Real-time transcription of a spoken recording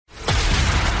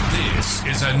This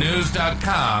is a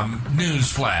News.com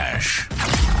news flash.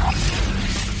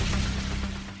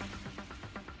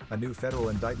 A new federal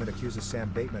indictment accuses Sam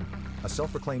Bateman, a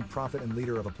self-proclaimed prophet and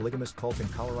leader of a polygamist cult in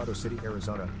Colorado City,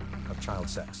 Arizona, of child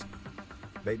sex.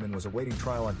 Bateman was awaiting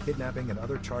trial on kidnapping and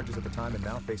other charges at the time and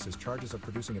now faces charges of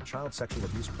producing a child sexual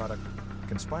abuse product,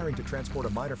 conspiring to transport a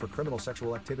minor for criminal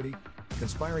sexual activity,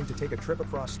 conspiring to take a trip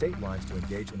across state lines to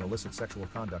engage in illicit sexual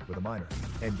conduct with a minor,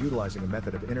 and utilizing a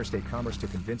method of interstate commerce to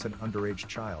convince an underage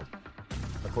child.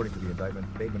 According to the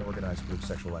indictment, Bateman organized group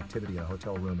sexual activity in a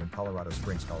hotel room in Colorado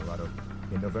Springs, Colorado,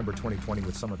 in November 2020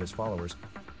 with some of his followers,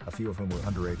 a few of whom were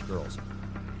underage girls.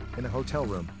 In the hotel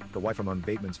room, the wife among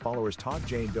Bateman's followers taught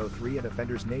Jane Doe 3 and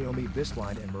offenders Naomi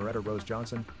Bisline and Moretta Rose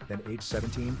Johnson, then age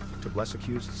 17, to bless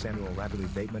accused Samuel Rapidly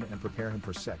Bateman and prepare him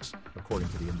for sex, according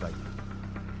to the indictment.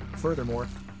 Furthermore,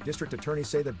 district attorneys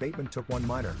say that Bateman took one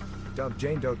minor, dubbed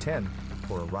Jane Doe 10,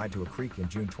 for a ride to a creek in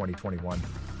June 2021,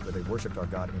 where they worshipped our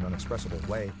God in an inexpressible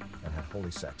way and had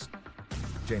holy sex.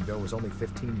 Jane Doe was only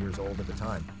 15 years old at the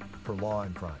time, per law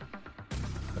and crime.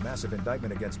 The massive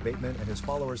indictment against Bateman and his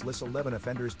followers lists 11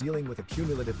 offenders dealing with a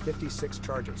cumulative 56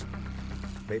 charges.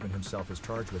 Bateman himself is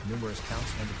charged with numerous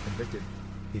counts and if convicted,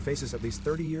 he faces at least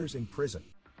 30 years in prison.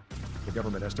 The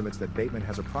government estimates that Bateman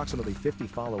has approximately 50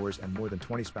 followers and more than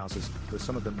 20 spouses, with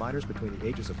some of them minors between the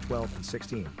ages of 12 and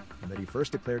 16, and that he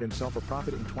first declared himself a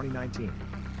prophet in 2019.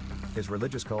 His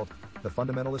religious cult, the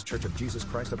Fundamentalist Church of Jesus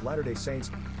Christ of Latter-day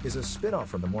Saints, is a spin-off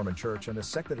from the Mormon Church and a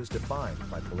sect that is defined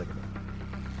by polygamy.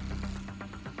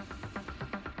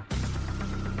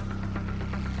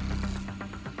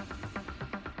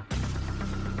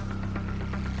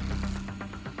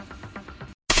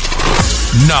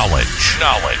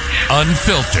 Knowledge.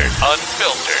 Unfiltered.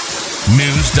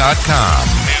 News.com.